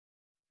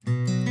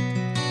Welcome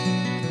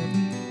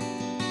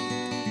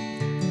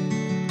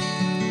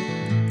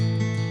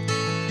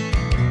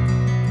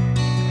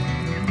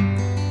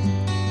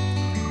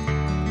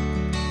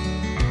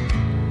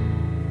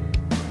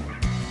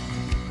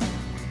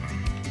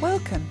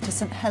to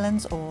St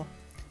Helens Orr.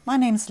 My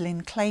name's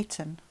Lynn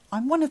Clayton.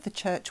 I'm one of the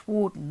church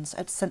wardens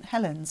at St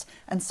Helens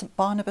and St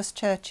Barnabas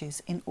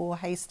churches in Orr,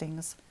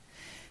 Hastings.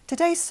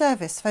 Today's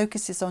service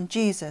focuses on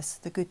Jesus,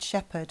 the Good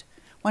Shepherd,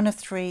 one of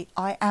 3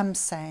 I am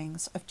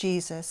sayings of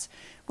Jesus,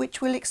 which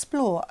we'll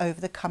explore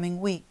over the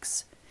coming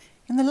weeks.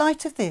 In the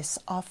light of this,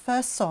 our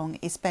first song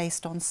is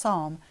based on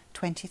Psalm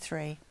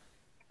 23.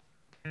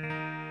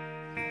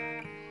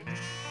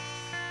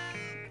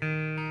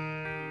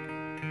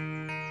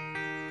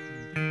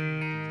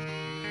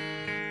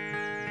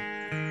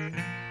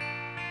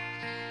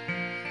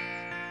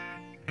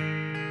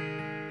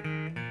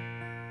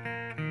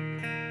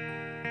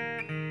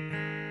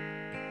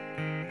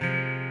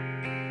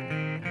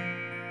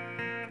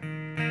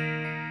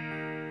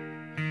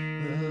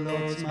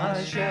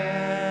 My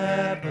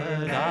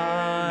shepherd,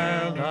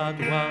 I'll not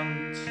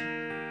want.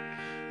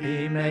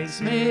 He makes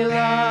me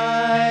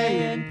lie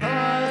in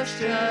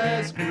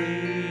pastures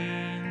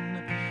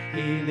green.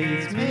 He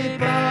leads me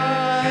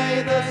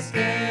by the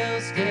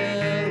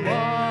still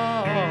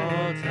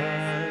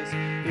waters.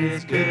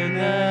 His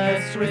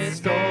goodness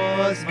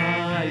restores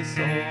my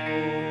soul,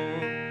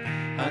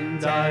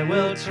 and I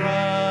will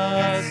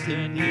trust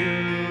in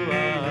you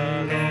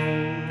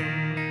alone.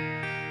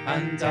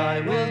 And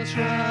I will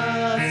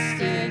trust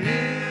in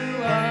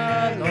you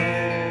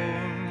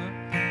alone.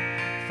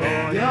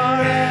 For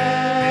your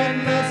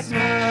endless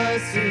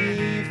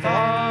mercy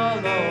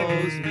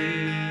follows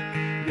me.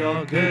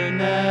 Your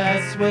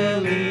goodness will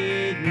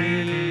lead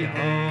me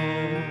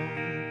home.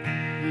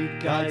 He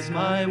guides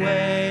my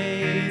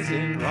ways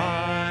in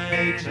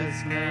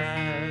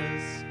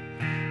righteousness,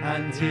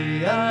 and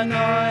he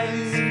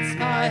anoints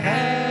my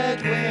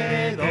head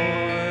with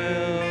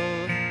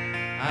oil,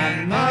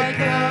 and my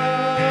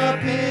cup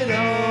it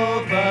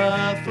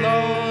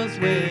overflows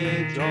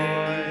with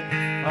joy.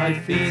 I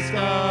feast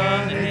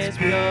on its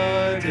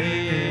pure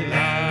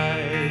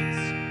delights,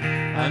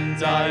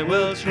 and I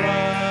will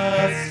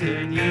trust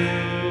in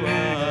you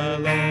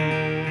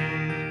alone.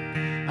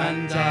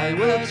 And I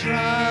will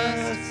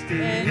trust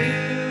in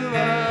you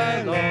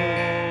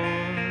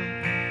alone.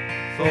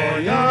 For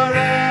your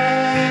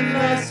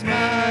endless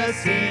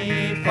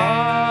mercy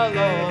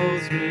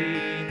follows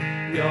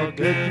me. Your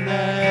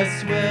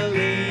goodness will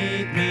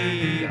lead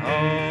me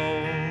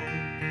home.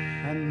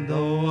 And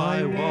though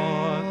I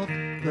walk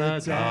the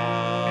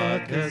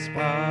darkest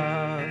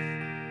path,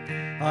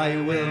 I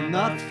will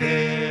not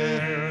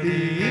fear the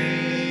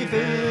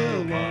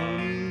evil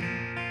one.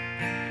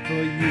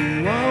 For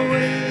you are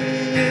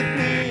with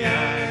me,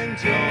 and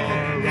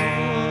your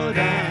rod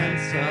and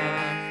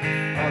staff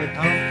are the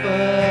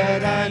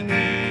comfort I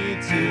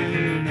need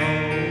to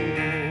know.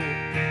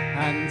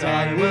 And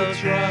I will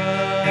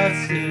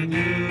trust in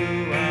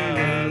you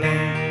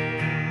alone.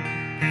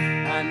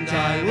 And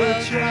I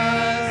will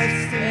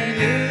trust in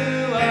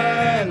you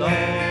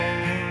alone.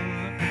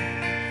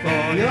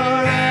 For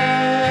your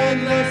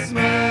endless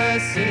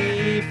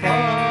mercy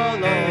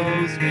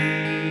follows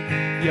me.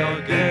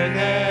 Your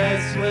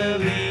goodness will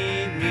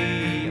lead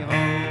me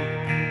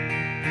home.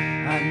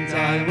 And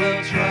I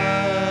will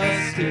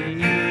trust in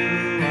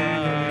you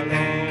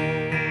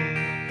alone.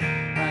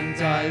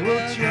 And I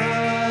will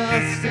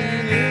trust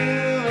in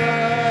you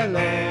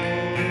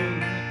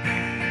alone.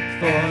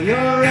 For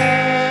your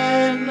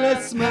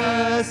endless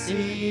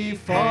mercy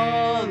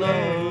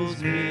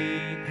follows me.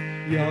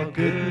 Your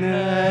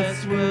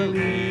goodness will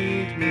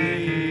lead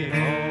me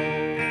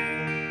home.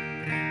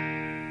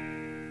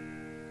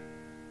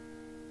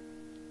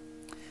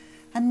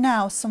 And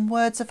now some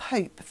words of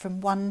hope from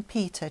 1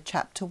 Peter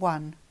chapter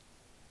 1.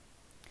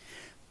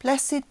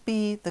 Blessed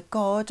be the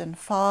God and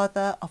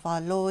Father of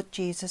our Lord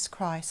Jesus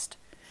Christ.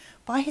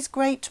 By his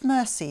great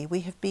mercy we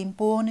have been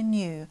born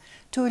anew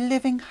to a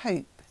living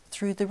hope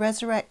through the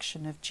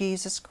resurrection of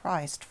Jesus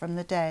Christ from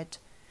the dead,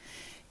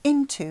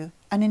 into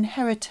an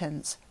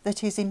inheritance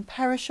that is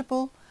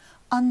imperishable,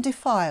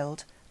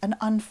 undefiled and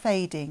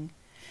unfading,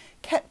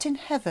 kept in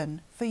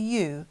heaven for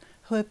you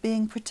who are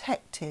being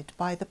protected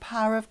by the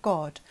power of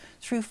God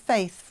through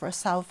faith for a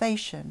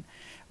salvation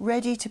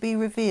ready to be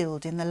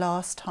revealed in the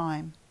last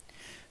time.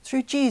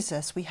 Through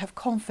Jesus we have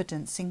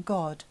confidence in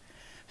God,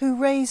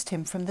 who raised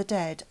him from the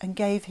dead and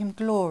gave him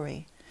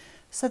glory,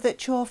 so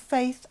that your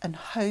faith and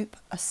hope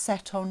are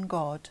set on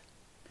God.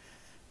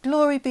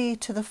 Glory be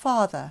to the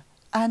Father,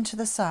 and to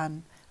the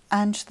Son,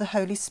 and to the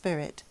Holy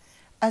Spirit,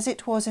 as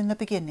it was in the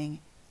beginning,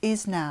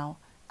 is now,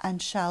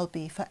 and shall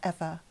be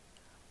forever.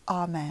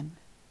 Amen.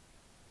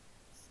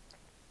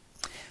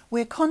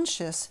 We're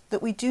conscious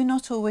that we do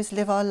not always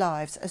live our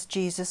lives as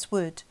Jesus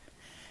would.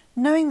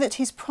 Knowing that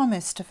he's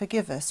promised to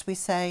forgive us, we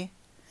say,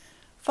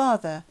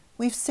 Father,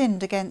 we've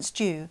sinned against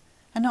you,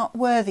 and aren't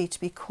worthy to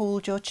be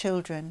called your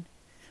children.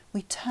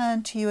 We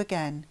turn to you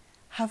again.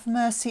 Have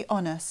mercy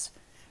on us.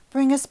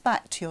 Bring us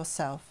back to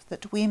yourself,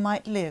 that we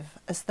might live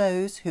as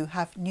those who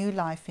have new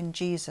life in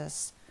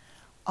Jesus.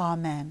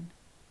 Amen.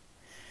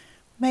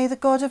 May the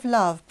God of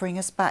love bring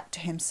us back to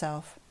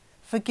himself,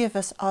 forgive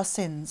us our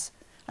sins,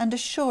 and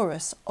assure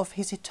us of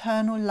his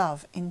eternal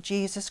love in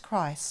Jesus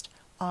Christ,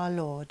 our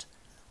Lord.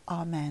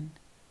 Amen.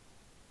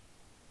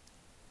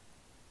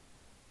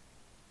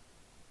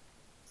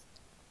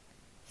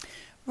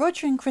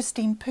 Roger and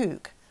Christine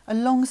Pook are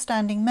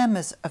long-standing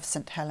members of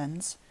St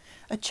Helens.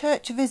 A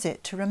church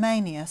visit to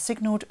Romania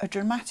signalled a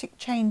dramatic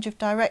change of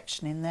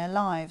direction in their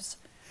lives.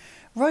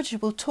 Roger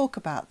will talk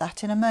about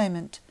that in a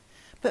moment,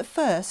 but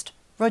first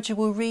Roger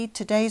will read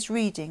today's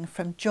reading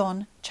from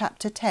John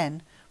chapter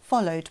 10,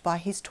 followed by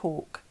his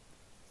talk.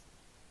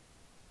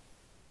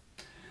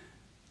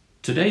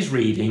 Today's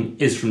reading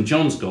is from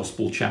John's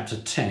Gospel chapter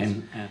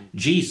 10.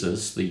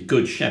 Jesus, the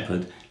Good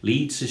Shepherd,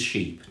 leads his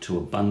sheep to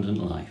abundant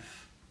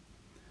life.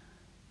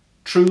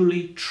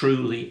 Truly,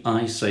 truly,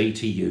 I say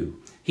to you,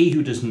 he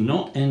who does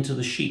not enter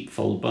the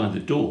sheepfold by the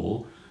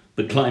door,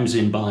 but climbs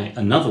in by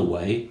another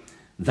way,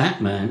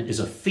 that man is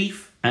a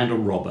thief and a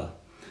robber.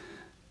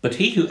 But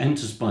he who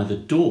enters by the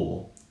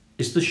door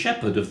is the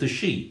shepherd of the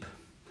sheep.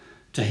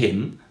 To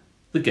him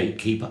the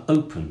gatekeeper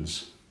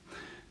opens.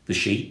 The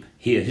sheep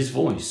hear his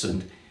voice,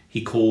 and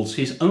he calls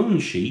his own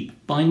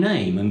sheep by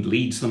name and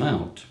leads them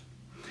out.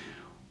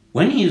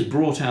 When he has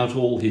brought out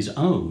all his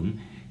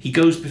own, he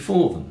goes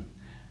before them,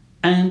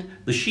 and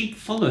the sheep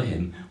follow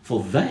him,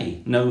 for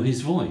they know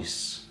his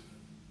voice.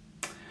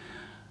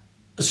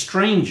 A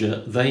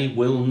stranger they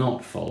will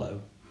not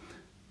follow,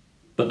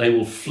 but they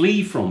will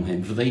flee from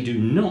him, for they do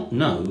not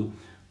know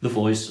the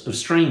voice of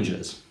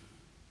strangers.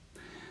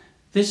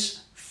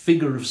 This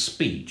figure of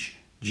speech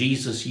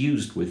Jesus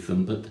used with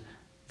them, but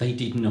they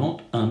did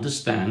not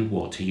understand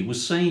what he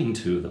was saying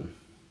to them.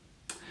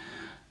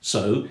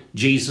 So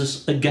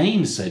Jesus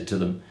again said to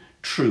them,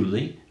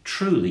 Truly,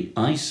 truly,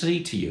 I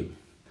say to you,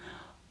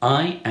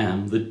 I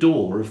am the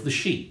door of the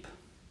sheep.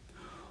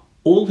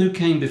 All who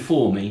came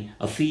before me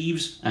are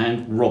thieves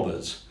and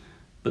robbers,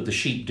 but the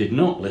sheep did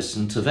not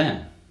listen to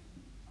them.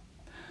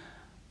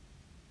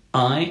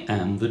 I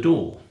am the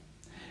door.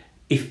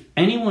 If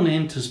anyone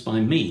enters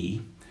by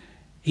me,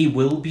 he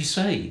will be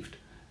saved,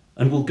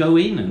 and will go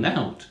in and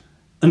out,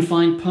 and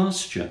find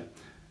pasture.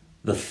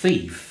 The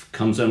thief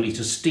comes only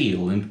to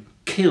steal and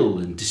kill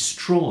and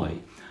destroy.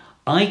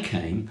 I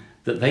came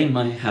that they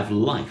may have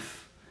life,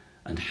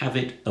 and have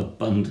it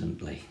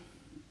abundantly.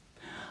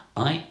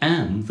 I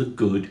am the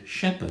good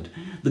shepherd.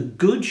 The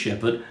good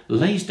shepherd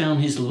lays down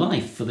his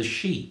life for the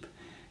sheep.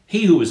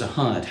 He who is a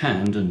hired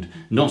hand and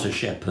not a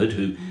shepherd,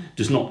 who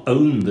does not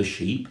own the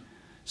sheep,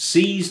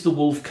 sees the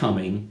wolf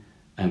coming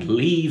and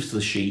leaves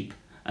the sheep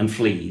and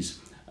flees,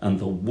 and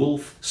the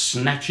wolf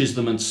snatches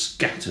them and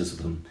scatters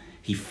them.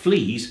 He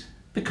flees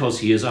because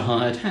he is a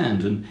hired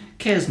hand and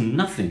cares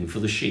nothing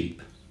for the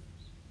sheep.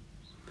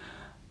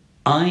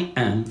 I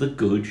am the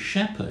good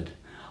shepherd.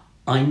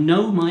 I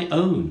know my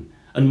own,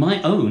 and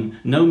my own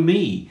know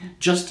me,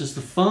 just as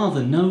the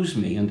Father knows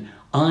me, and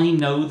I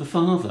know the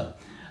Father,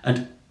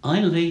 and I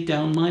lay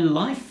down my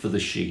life for the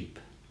sheep.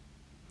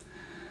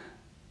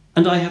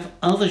 And I have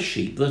other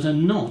sheep that are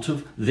not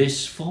of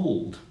this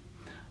fold.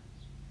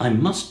 I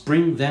must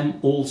bring them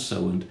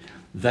also, and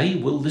they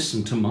will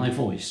listen to my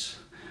voice.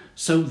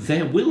 So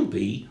there will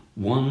be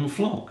one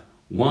flock,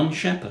 one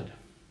shepherd.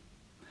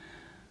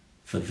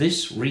 For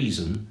this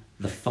reason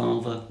the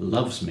Father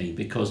loves me,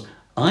 because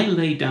I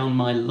lay down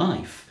my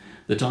life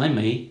that I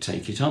may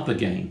take it up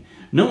again.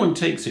 No one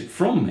takes it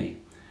from me,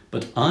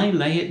 but I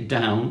lay it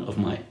down of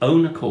my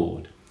own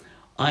accord.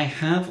 I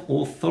have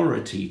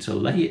authority to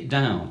lay it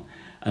down,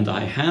 and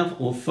I have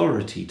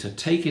authority to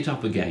take it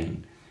up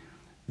again.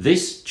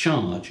 This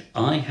charge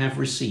I have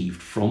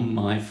received from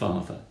my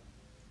Father.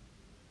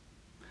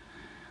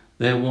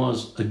 There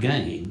was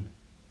again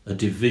a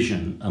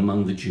division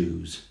among the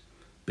Jews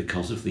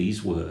because of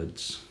these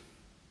words.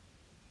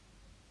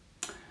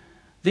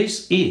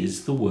 This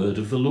is the word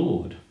of the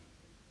Lord.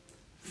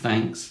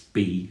 Thanks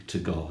be to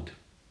God.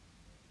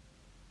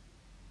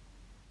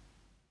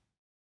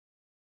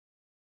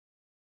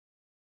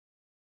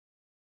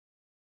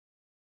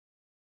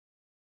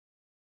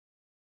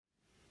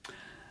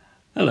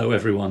 Hello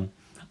everyone,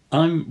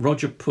 I'm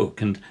Roger Pook,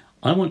 and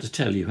I want to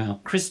tell you how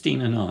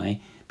Christine and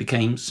I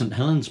became St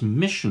Helens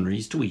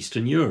missionaries to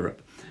Eastern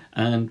Europe,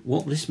 and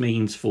what this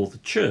means for the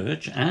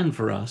church and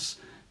for us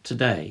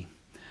today.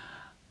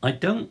 I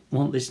don't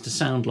want this to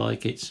sound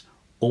like it's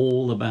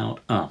all about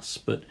us,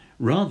 but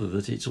rather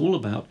that it's all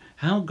about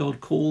how God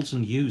calls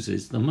and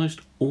uses the most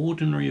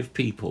ordinary of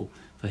people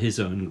for his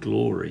own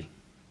glory.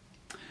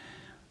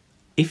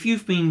 If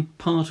you've been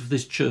part of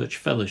this church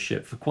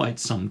fellowship for quite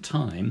some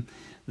time,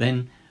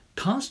 then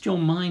cast your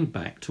mind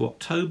back to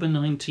October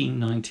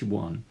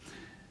 1991.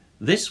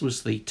 This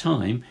was the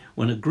time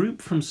when a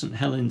group from St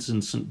Helens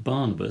and St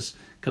Barnabas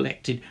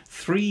collected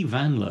 3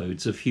 van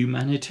loads of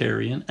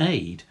humanitarian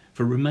aid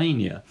for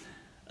Romania,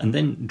 and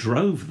then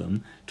drove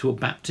them to a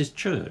Baptist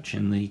church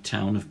in the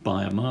town of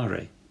Baia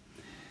Mare.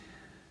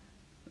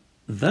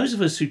 Those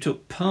of us who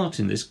took part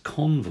in this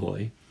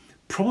convoy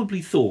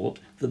probably thought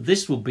that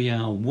this would be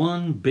our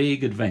one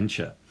big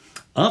adventure,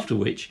 after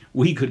which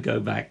we could go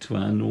back to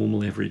our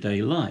normal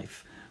everyday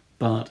life.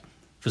 But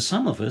for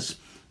some of us,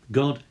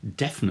 God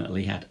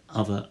definitely had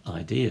other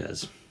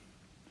ideas.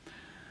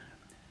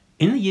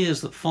 In the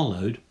years that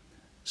followed,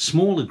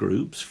 smaller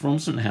groups from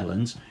St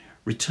Helens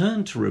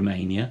returned to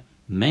Romania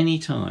many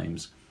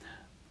times.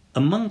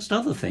 Amongst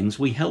other things,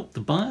 we helped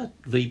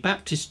the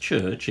Baptist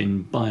Church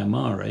in Baia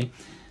Mare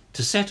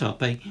to set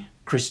up a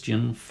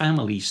Christian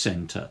family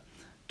centre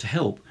to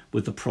help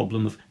with the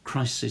problem of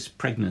crisis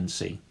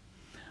pregnancy.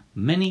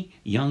 Many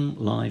young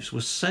lives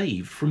were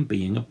saved from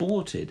being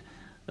aborted,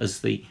 as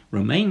the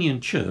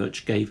Romanian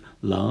Church gave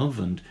love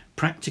and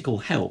practical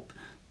help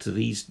to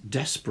these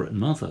desperate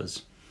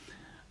mothers.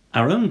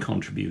 Our own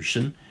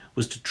contribution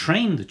was to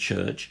train the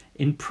church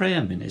in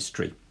prayer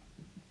ministry,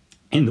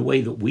 in the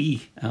way that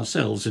we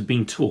ourselves had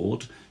been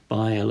taught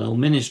by LL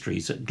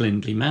Ministries at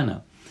Glindley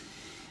Manor.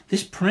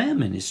 This prayer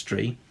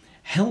ministry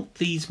helped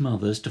these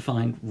mothers to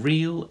find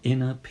real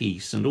inner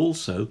peace and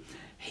also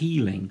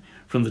healing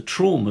from the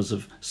traumas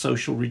of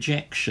social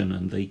rejection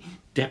and the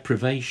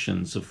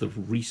deprivations of the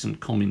recent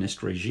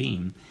communist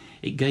regime.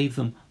 It gave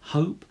them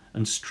hope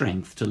and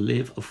strength to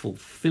live a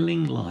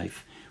fulfilling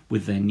life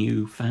with their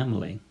new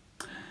family.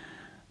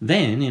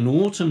 Then, in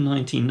autumn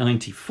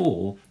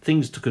 1994,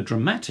 things took a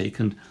dramatic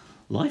and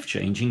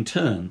life-changing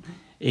turn.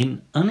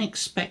 In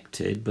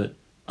unexpected but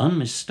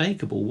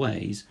unmistakable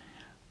ways,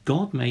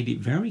 God made it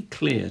very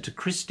clear to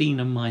Christine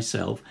and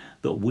myself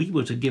that we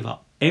were to give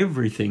up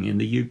everything in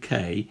the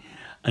UK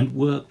and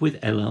work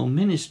with LL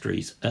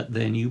Ministries at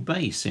their new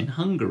base in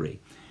Hungary.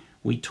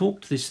 We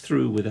talked this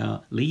through with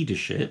our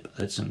leadership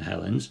at St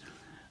Helens,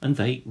 and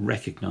they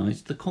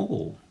recognised the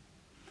call.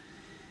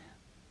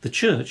 The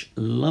church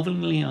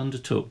lovingly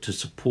undertook to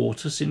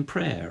support us in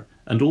prayer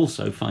and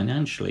also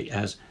financially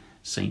as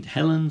St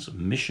Helens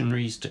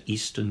Missionaries to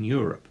Eastern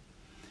Europe.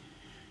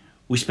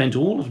 We spent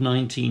all of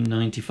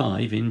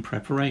 1995 in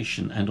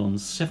preparation, and on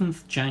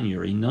 7th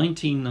January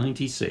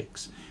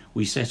 1996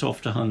 we set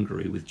off to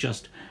Hungary with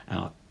just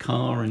our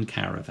car and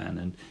caravan,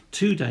 and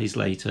 2 days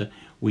later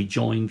we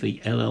joined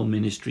the LL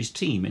Ministries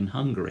team in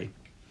Hungary.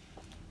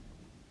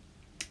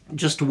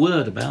 Just a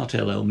word about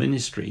LL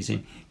Ministries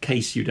in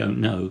case you don't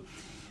know.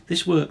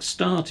 This work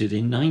started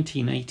in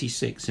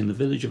 1986 in the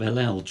village of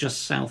LL,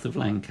 just south of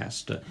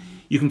Lancaster.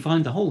 You can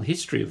find the whole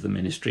history of the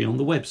ministry on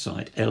the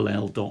website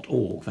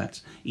ll.org,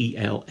 that's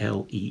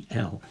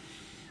E-L-L-E-L.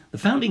 The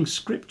founding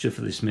scripture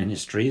for this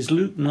ministry is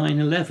Luke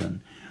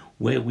 9:11,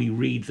 where we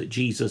read that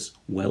Jesus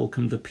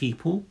welcomed the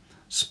people,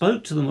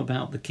 spoke to them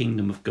about the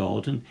kingdom of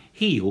God, and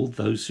healed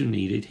those who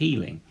needed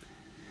healing.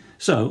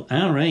 So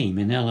our aim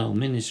in LL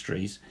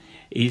Ministries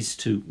is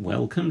to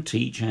welcome,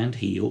 teach and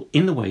heal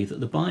in the way that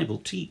the Bible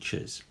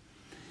teaches.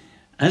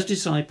 As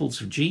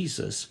disciples of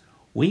Jesus,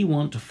 we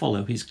want to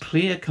follow his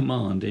clear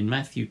command in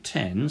Matthew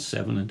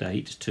 10:7 and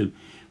 8 to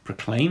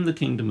proclaim the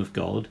kingdom of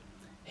God,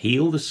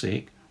 heal the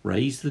sick,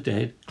 raise the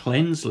dead,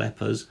 cleanse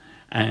lepers,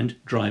 and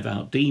drive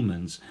out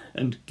demons,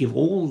 and give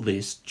all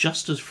this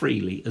just as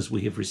freely as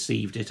we have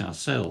received it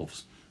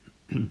ourselves.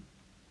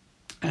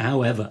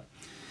 However,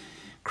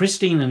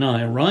 Christine and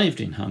I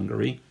arrived in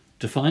Hungary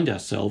to find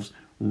ourselves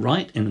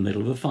right in the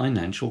middle of a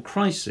financial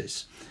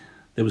crisis.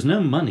 There was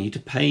no money to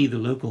pay the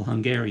local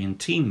Hungarian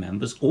team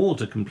members or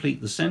to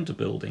complete the centre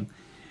building,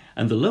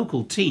 and the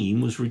local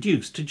team was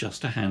reduced to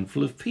just a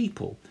handful of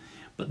people.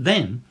 But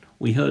then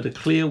we heard a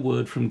clear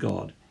word from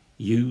God: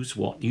 use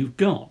what you've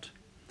got.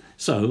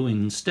 So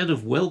instead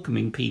of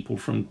welcoming people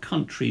from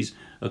countries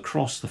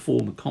across the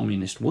former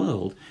communist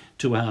world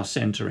to our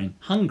centre in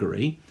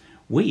Hungary,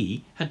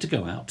 we had to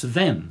go out to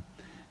them,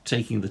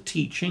 taking the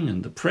teaching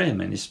and the prayer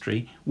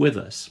ministry with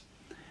us.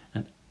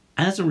 And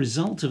as a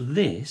result of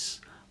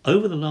this,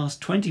 over the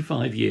last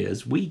 25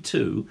 years, we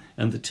too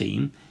and the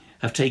team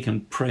have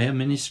taken prayer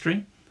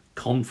ministry,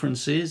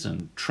 conferences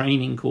and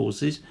training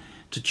courses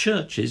to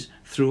churches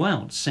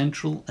throughout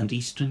Central and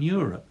Eastern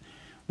Europe.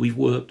 We've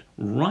worked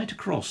right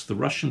across the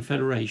Russian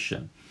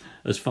Federation,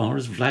 as far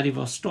as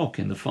Vladivostok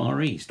in the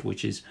Far East,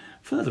 which is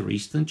further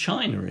east than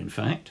China, in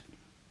fact.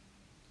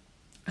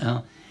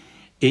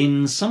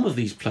 In some of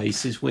these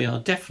places, we are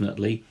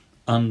definitely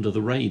under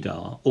the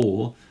radar,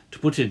 or, to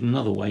put it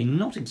another way,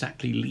 not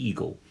exactly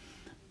legal.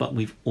 But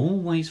we've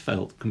always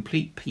felt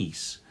complete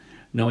peace,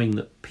 knowing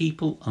that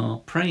people are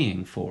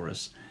praying for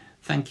us.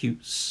 Thank you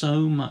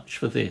so much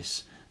for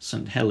this,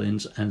 St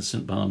Helens and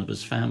St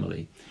Barnabas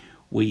family.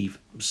 We've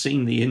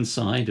seen the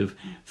inside of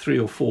 3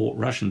 or 4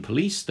 Russian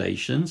police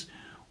stations.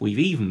 We've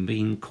even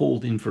been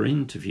called in for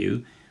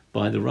interview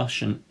by the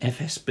Russian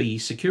FSB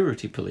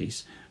security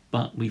police,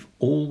 but we've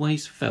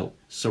always felt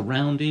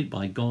surrounded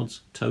by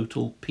God's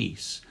total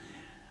peace.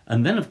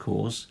 And then, of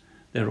course,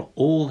 there are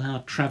all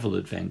our travel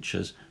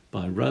adventures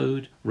by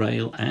road,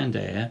 rail and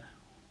air,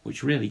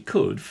 which really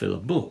could fill a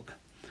book.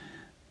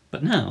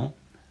 But now,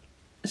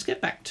 let's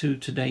get back to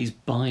today's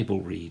Bible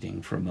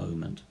reading for a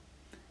moment.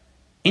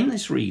 In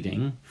this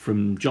reading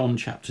from John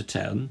chapter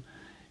 10,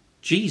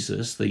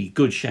 Jesus, the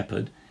Good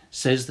Shepherd,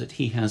 says that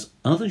he has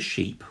other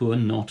sheep who are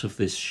not of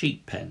this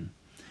sheep pen.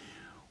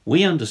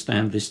 We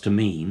understand this to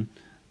mean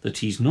that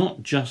he's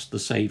not just the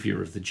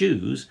Saviour of the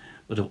Jews,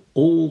 but of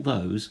all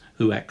those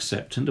who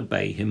accept and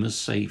obey him as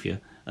Saviour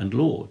and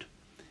Lord.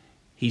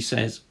 He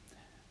says,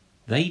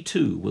 "They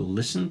too will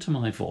listen to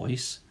my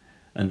voice,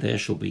 and there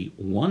shall be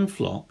one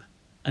flock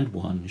and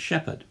one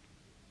shepherd."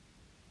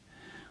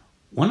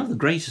 One of the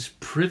greatest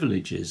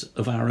privileges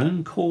of our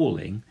own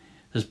calling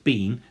has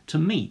been to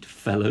meet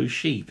fellow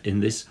sheep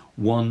in this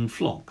one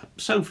flock,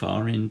 so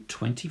far in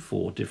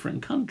 24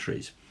 different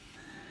countries.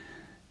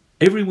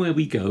 Everywhere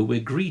we go, we're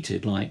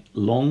greeted like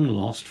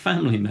long-lost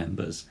family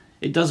members.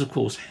 It does, of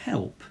course,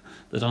 help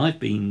that I've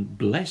been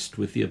blessed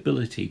with the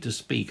ability to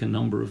speak a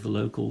number of the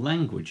local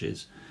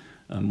languages.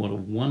 What a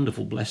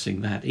wonderful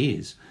blessing that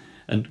is.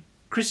 And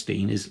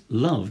Christine is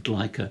loved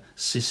like a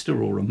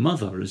sister or a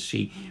mother as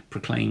she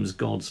proclaims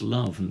God's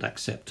love and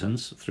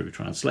acceptance through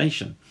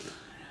translation.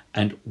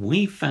 And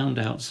we found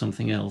out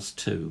something else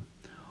too.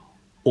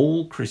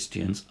 All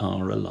Christians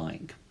are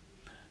alike.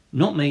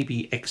 Not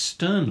maybe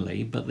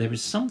externally, but there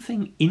is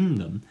something in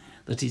them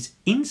that is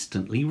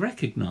instantly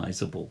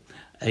recognizable.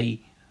 A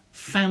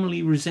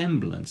family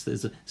resemblance.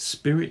 There's a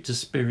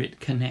spirit-to-spirit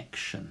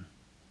connection.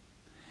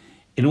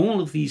 In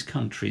all of these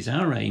countries,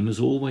 our aim has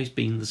always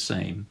been the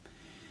same: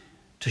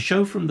 to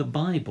show from the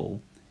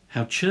Bible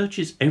how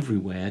churches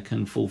everywhere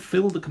can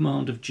fulfill the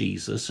command of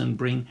Jesus and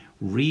bring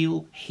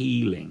real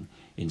healing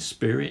in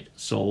spirit,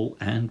 soul,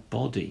 and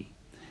body.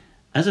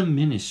 As a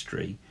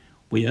ministry,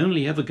 we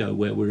only ever go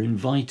where we're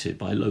invited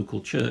by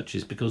local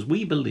churches because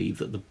we believe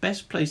that the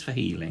best place for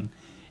healing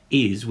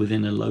is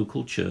within a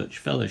local church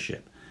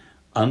fellowship,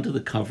 under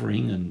the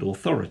covering and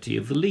authority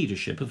of the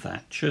leadership of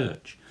that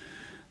church.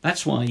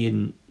 That's why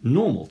in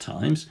normal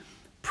times,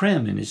 prayer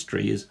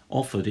ministry is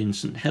offered in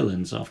St.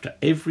 Helens after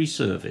every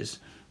service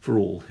for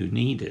all who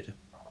need it.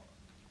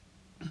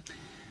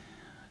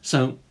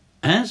 So,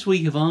 as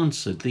we have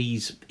answered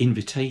these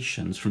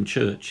invitations from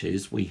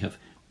churches, we have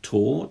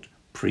taught,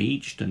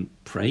 preached and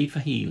prayed for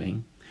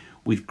healing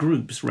with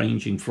groups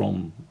ranging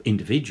from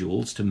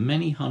individuals to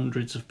many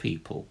hundreds of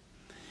people.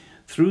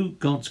 Through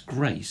God's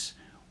grace,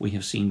 we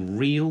have seen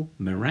real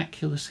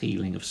miraculous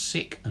healing of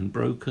sick and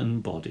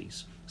broken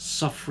bodies,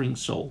 suffering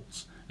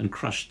souls and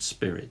crushed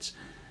spirits.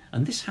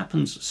 And this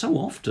happens so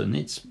often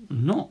it's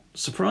not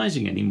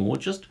surprising anymore,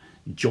 just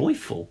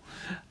joyful.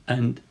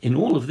 And in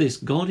all of this,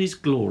 God is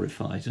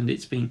glorified, and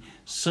it's been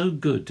so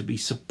good to be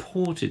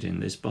supported in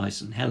this by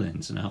St.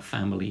 Helens and our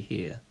family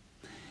here.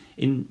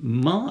 In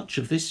March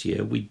of this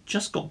year, we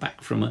just got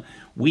back from a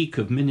week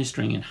of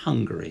ministering in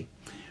Hungary,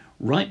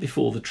 right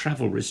before the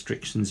travel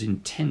restrictions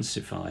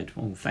intensified.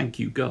 Well, thank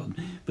you, God.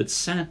 But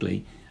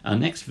sadly, our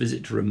next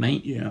visit to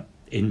Romania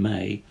in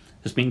May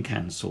has been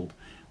cancelled.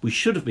 We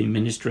should have been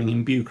ministering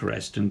in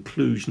Bucharest and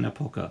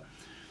Cluj-Napoca.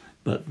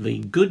 But the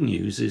good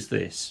news is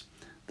this: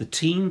 the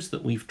teams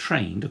that we've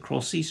trained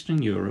across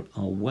Eastern Europe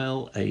are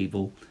well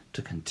able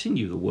to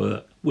continue the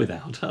work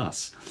without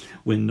us.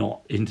 We're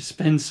not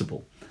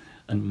indispensable.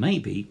 And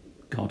maybe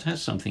God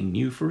has something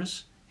new for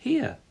us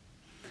here.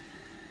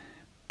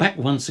 Back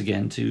once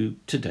again to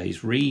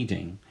today's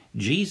reading.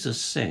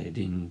 Jesus said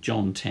in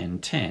John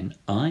 10:10,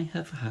 I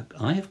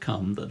have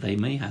come that they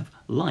may have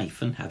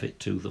life and have it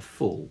to the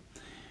full.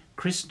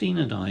 Christine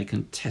and I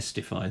can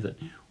testify that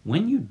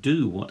when you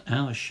do what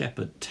our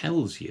shepherd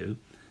tells you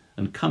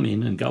and come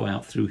in and go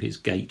out through his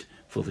gate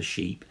for the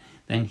sheep,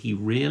 then he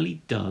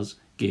really does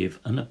give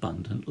an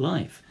abundant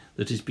life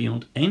that is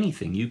beyond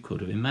anything you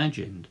could have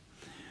imagined.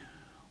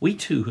 We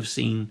too have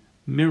seen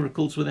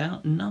miracles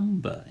without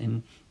number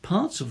in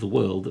parts of the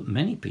world that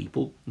many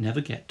people never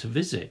get to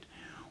visit.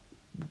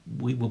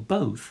 We were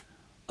both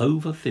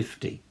over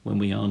 50 when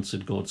we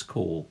answered God's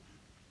call.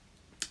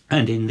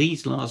 And in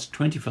these last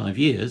 25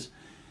 years,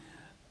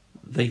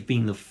 they've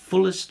been the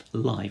fullest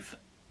life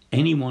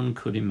anyone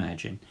could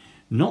imagine.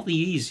 Not the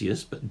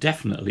easiest, but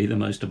definitely the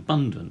most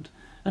abundant.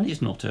 And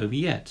it's not over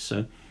yet.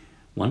 So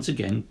once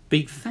again,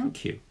 big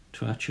thank you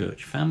to our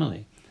church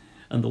family.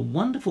 And the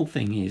wonderful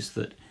thing is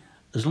that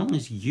as long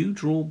as you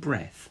draw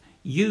breath,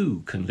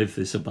 you can live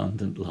this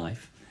abundant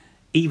life,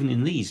 even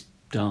in these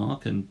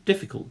dark and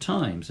difficult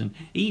times, and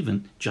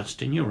even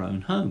just in your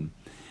own home.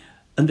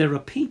 And there are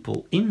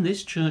people in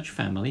this church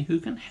family who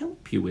can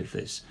help you with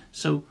this.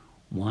 So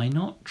why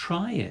not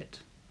try it?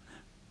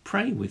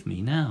 Pray with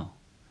me now.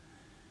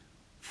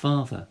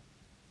 Father,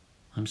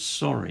 I'm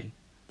sorry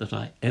that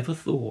I ever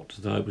thought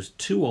that I was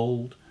too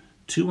old,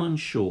 too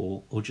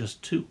unsure, or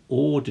just too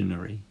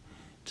ordinary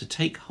to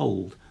take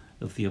hold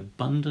of the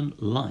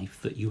abundant life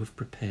that you have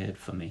prepared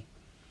for me.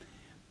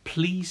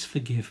 Please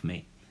forgive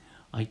me.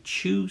 I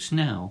choose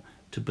now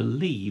to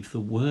believe the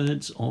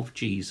words of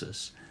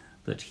Jesus,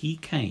 that he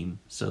came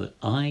so that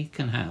I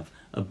can have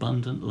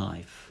abundant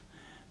life.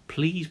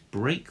 Please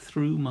break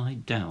through my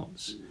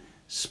doubts,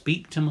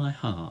 speak to my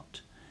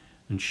heart,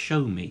 and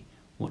show me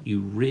what you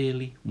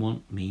really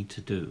want me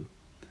to do.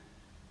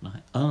 And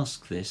I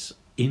ask this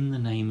in the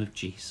name of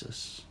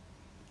Jesus.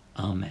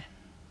 Amen.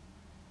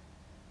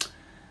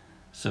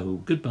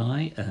 So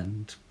goodbye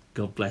and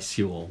God bless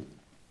you all.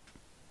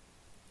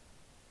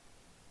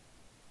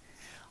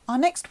 Our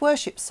next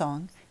worship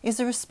song is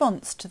a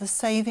response to the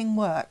saving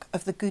work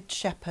of the Good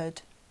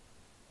Shepherd.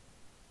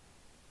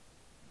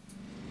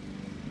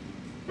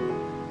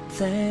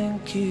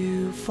 Thank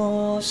you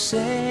for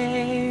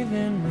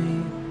saving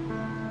me,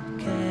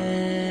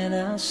 can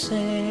I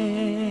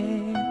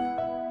say?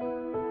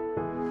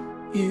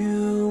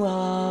 You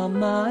are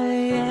my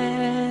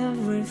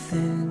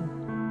everything,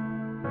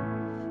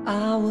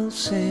 I will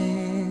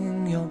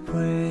sing your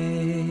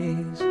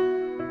praise.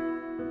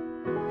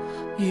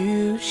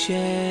 You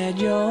shed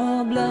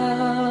your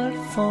blood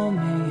for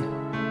me,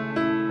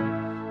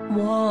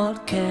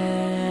 what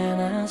can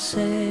I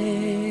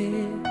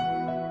say?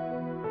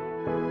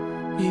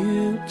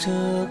 You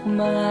took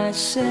my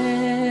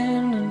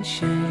sin and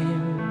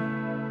shame,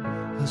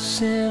 a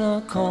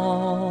sinner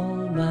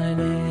called by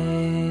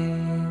name.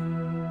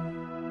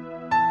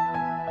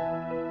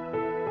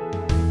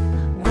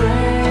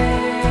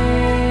 Great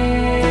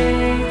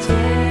is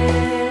the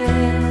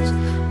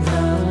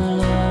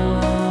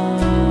Lord.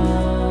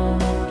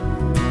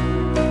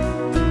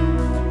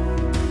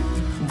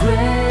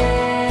 Great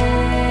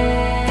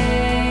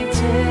is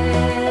the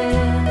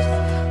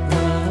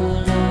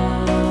Lord.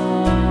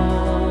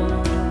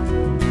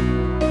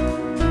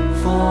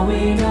 For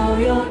we know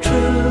your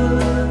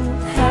truth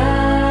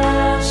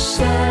has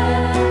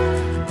set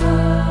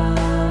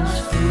us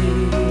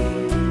free.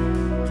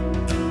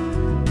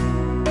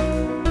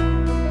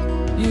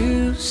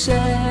 You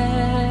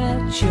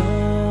set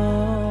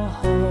your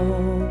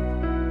hope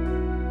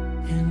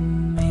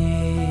in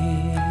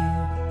me.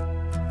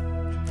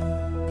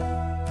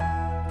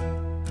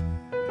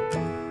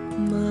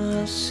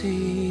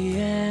 Mercy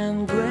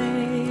and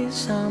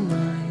grace are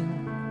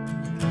mine,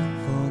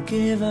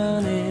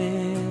 forgiven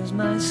is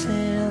my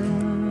sin.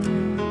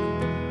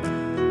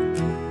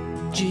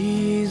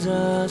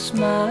 Jesus,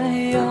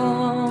 my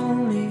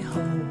only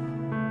hope,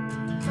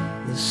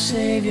 the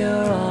Savior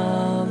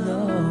of the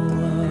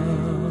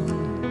world.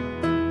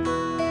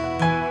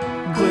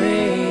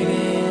 Great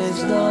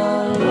is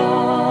the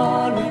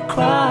Lord, we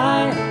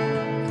cry,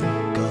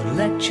 God,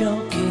 let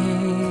your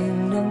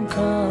kingdom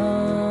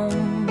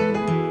come.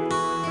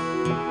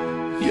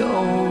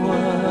 Your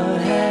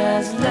word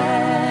has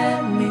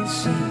let me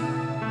see,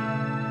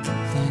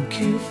 thank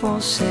you for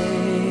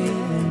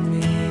saving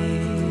me.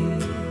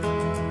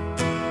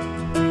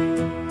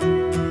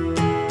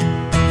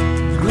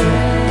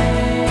 Great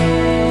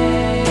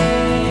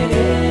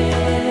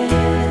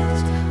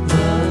is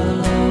the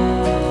Lord.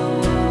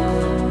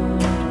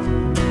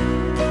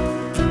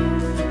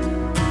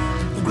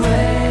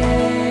 Great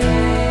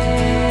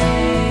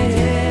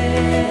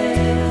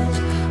is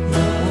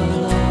the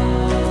Lord.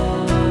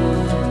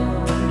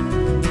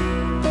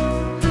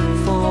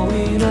 For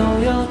we know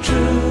your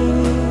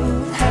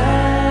truth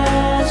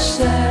has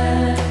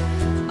set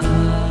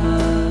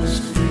us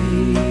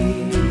free.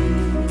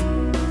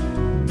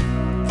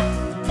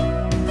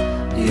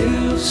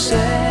 You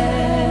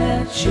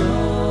set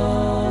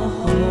your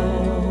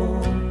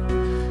hope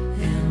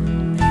in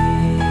me.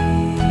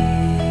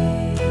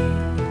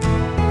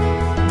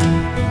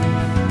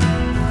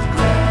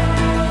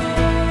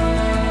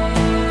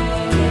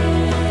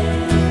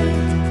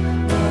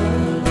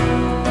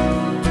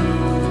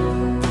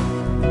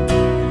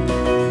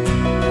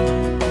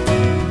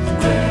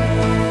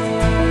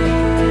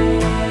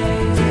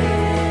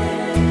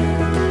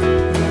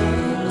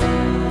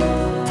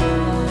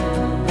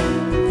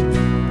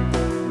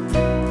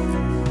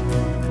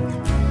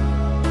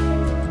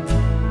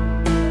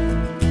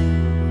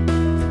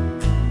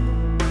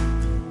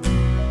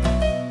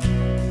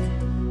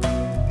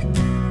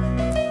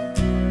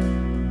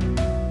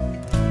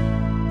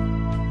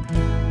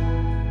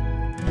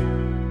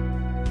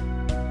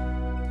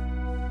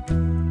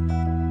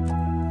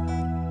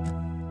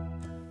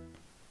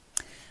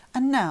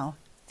 And now,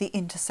 the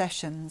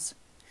intercessions.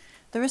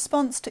 The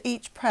response to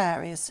each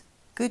prayer is,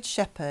 Good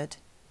Shepherd,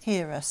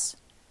 hear us,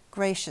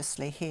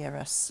 graciously hear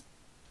us.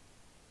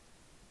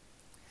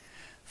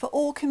 For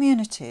all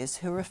communities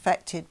who are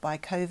affected by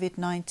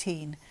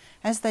COVID-19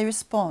 as they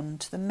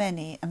respond to the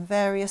many and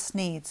various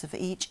needs of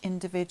each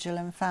individual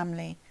and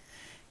family,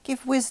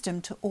 give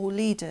wisdom to all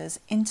leaders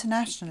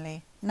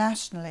internationally,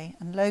 nationally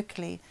and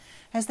locally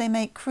as they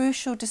make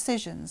crucial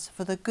decisions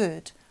for the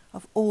good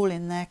of all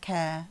in their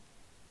care.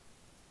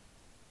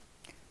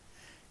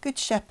 Good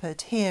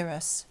Shepherd, hear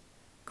us,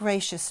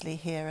 graciously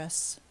hear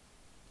us.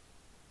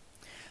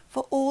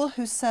 For all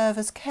who serve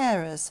as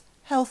carers,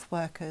 health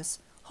workers,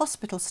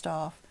 hospital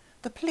staff,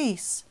 the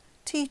police,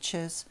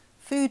 teachers,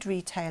 food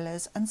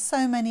retailers and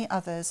so many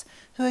others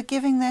who are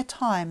giving their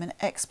time and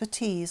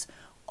expertise,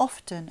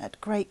 often at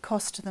great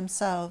cost to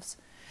themselves,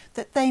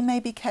 that they may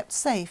be kept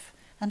safe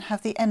and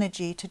have the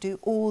energy to do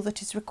all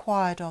that is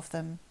required of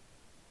them.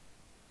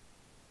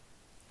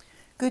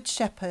 Good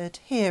Shepherd,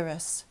 hear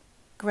us,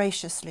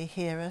 graciously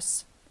hear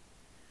us.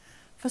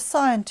 For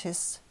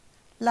scientists,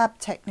 lab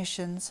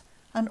technicians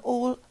and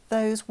all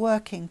those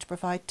working to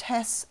provide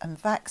tests and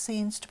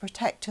vaccines to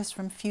protect us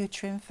from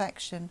future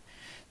infection,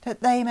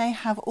 that they may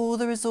have all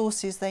the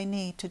resources they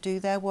need to do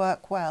their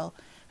work well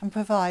and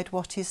provide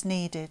what is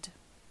needed.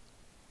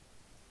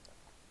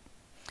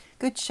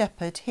 Good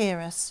Shepherd, hear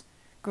us,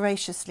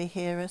 graciously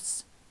hear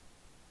us.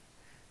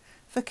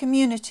 For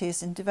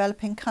communities in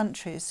developing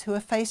countries who are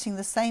facing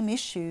the same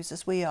issues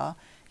as we are,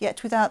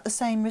 yet without the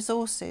same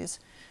resources,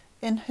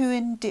 and who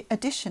in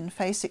addition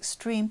face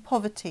extreme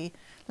poverty,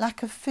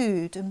 lack of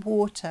food and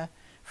water,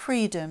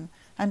 freedom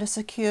and a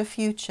secure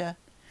future,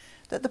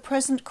 that the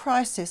present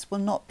crisis will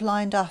not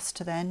blind us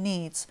to their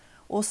needs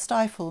or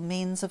stifle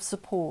means of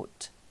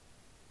support.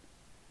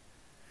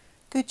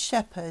 Good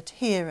Shepherd,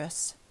 hear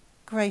us,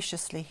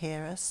 graciously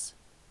hear us.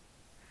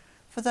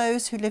 For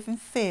those who live in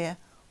fear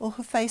or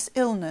who face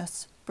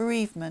illness,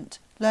 bereavement,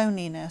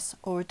 loneliness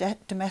or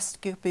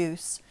domestic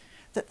abuse,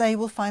 that they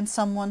will find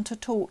someone to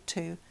talk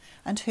to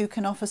and who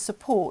can offer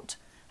support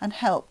and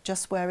help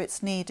just where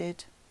it's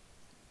needed.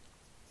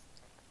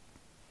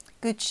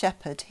 Good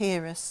Shepherd,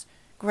 hear us,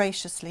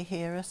 graciously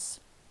hear us.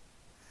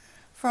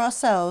 For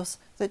ourselves,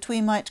 that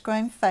we might grow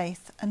in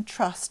faith and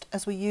trust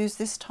as we use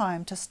this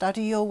time to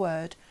study your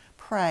word,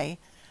 pray,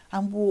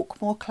 and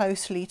walk more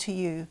closely to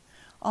you,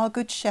 our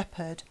Good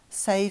Shepherd,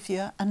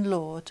 Saviour and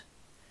Lord.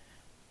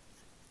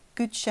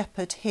 Good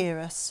Shepherd, hear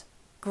us,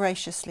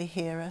 graciously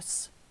hear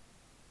us.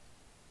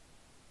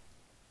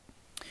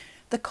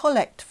 The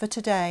collect for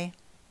today.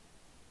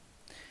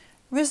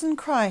 Risen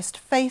Christ,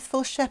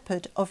 faithful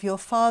shepherd of your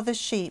Father's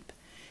sheep,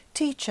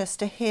 teach us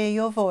to hear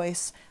your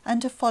voice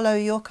and to follow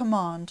your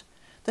command,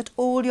 that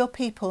all your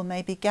people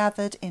may be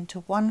gathered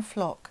into one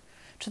flock,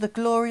 to the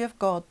glory of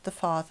God the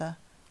Father.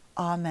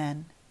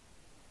 Amen.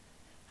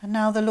 And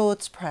now the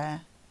Lord's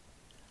Prayer.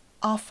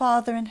 Our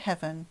Father in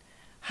heaven,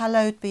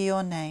 hallowed be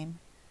your name.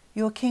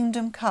 Your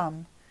kingdom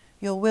come,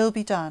 your will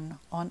be done,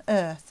 on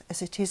earth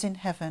as it is in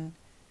heaven.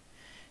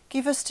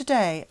 Give us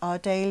today our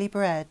daily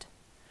bread.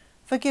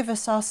 Forgive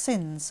us our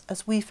sins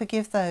as we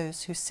forgive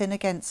those who sin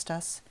against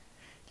us.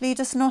 Lead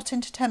us not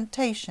into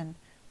temptation,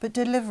 but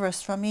deliver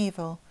us from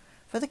evil.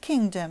 For the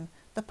kingdom,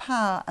 the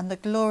power and the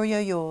glory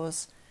are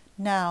yours,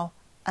 now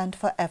and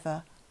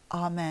forever.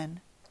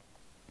 Amen.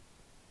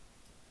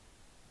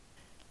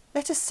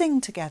 Let us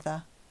sing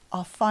together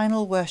our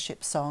final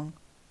worship song.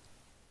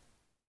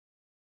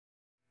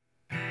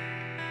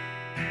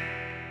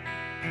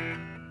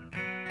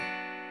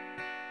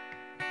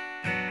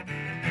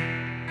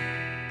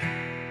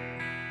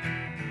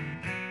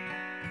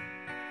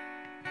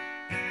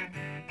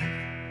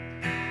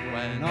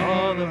 When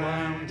all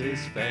around is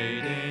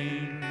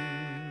fading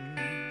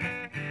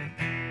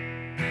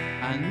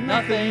and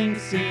nothing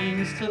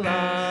seems to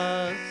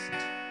last,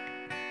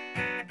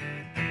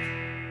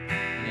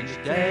 and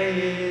each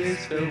day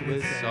is filled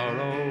with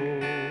sorrow,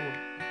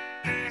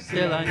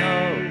 still I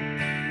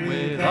know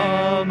with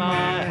all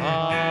my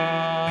heart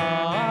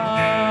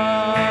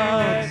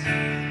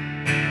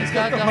He's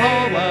got the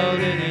whole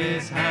world in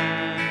his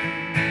hands.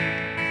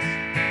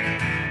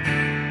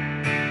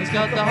 He's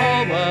got the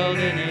whole world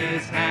in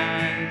his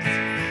hands.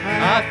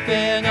 I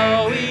fear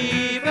no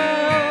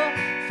evil,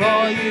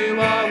 for you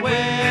are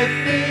with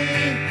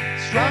me,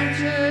 strong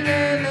to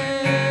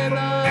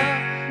deliver,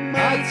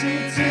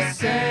 mighty to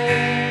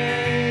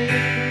save.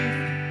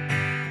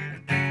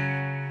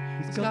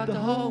 He's got the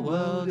whole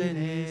world in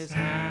his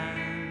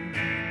hands.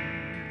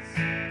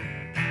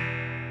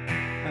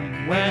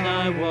 And when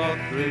I walk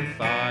through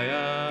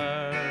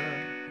fire,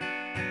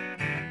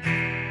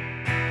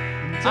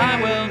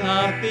 I will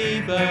not be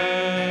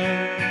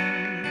burned.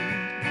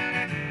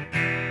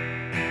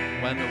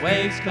 When the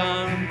waves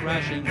come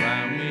crashing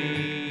round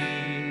me,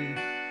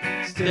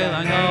 still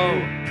I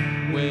know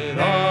with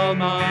all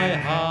my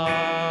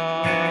heart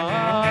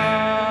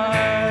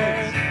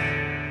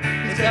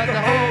He's got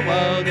the whole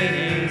world in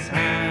his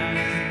hands.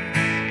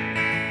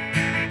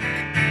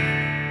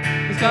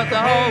 He's got the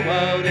whole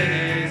world in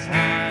his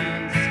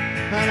hands.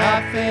 And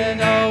I fear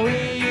no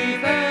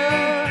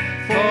evil,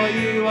 for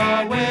you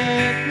are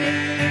with me,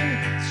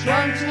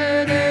 strong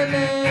to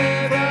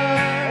deliver,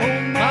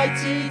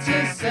 almighty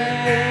to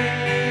save.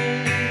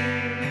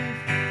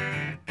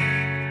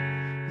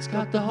 He's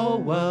got the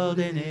whole world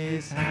in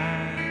his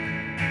hands.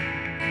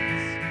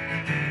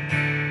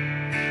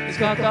 He's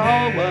got the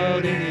whole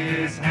world in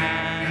his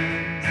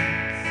hands.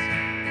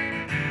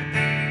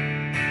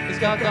 He's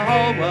got the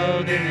whole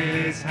world in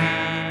his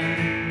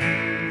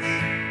hands.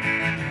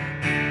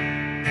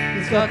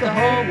 He's got the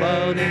whole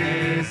world in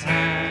his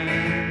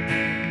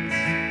hands.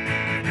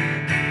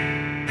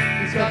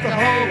 He's got the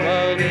whole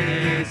world in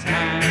his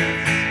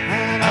hands.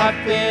 And I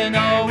fear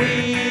no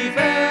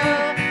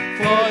evil,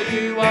 for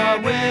you are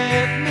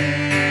with me,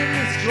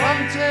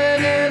 strong to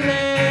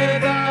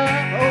deliver,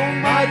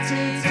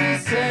 almighty to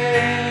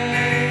save.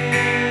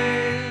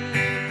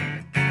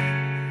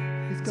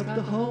 He's got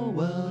the whole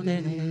world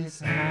in his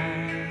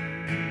hands.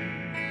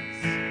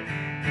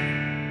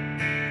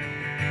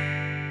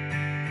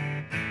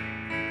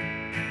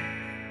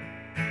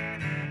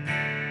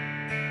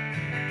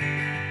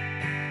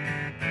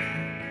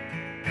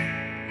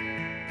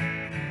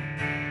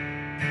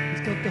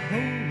 He's got the whole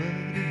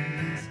world in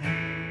his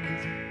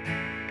hands.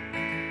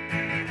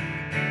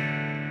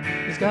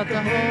 got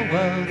the whole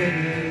world in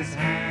his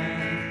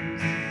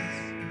hands.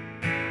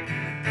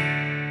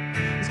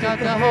 He's got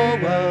the whole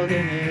world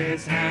in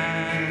his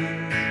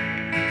hands.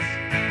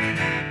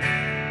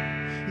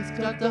 He's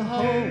got the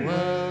whole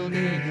world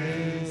in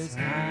his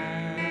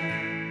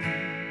hands.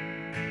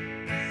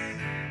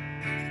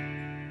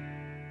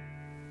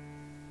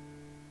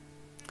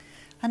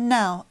 And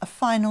now a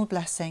final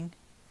blessing.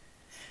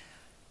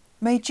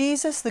 May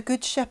Jesus, the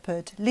Good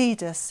Shepherd,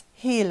 lead us,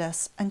 heal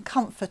us and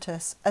comfort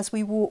us as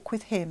we walk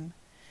with him,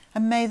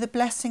 and may the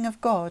blessing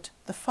of God,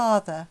 the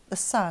Father, the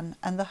Son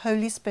and the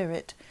Holy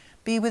Spirit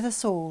be with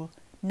us all,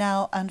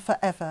 now and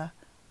forever.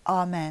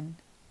 Amen.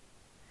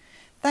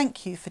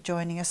 Thank you for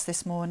joining us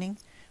this morning.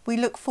 We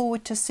look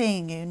forward to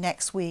seeing you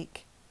next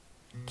week.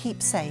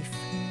 Keep safe.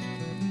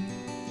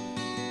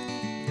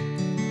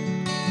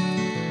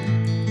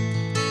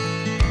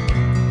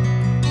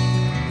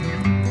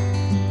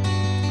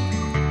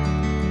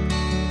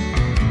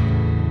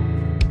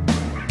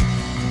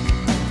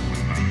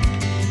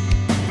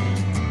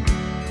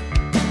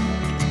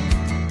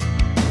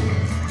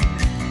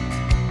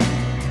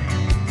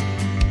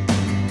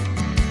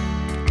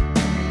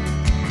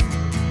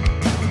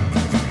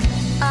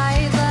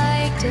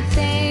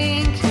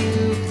 Thank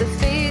you for the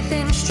faith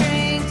and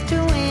strength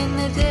to win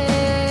the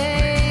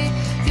day.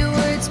 Your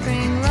words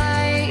bring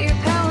light, your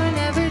power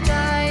never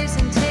dies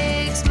and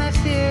takes my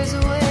fears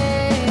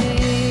away.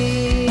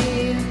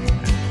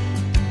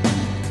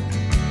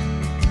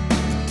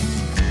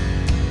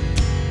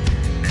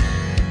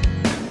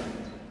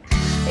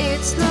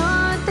 It's not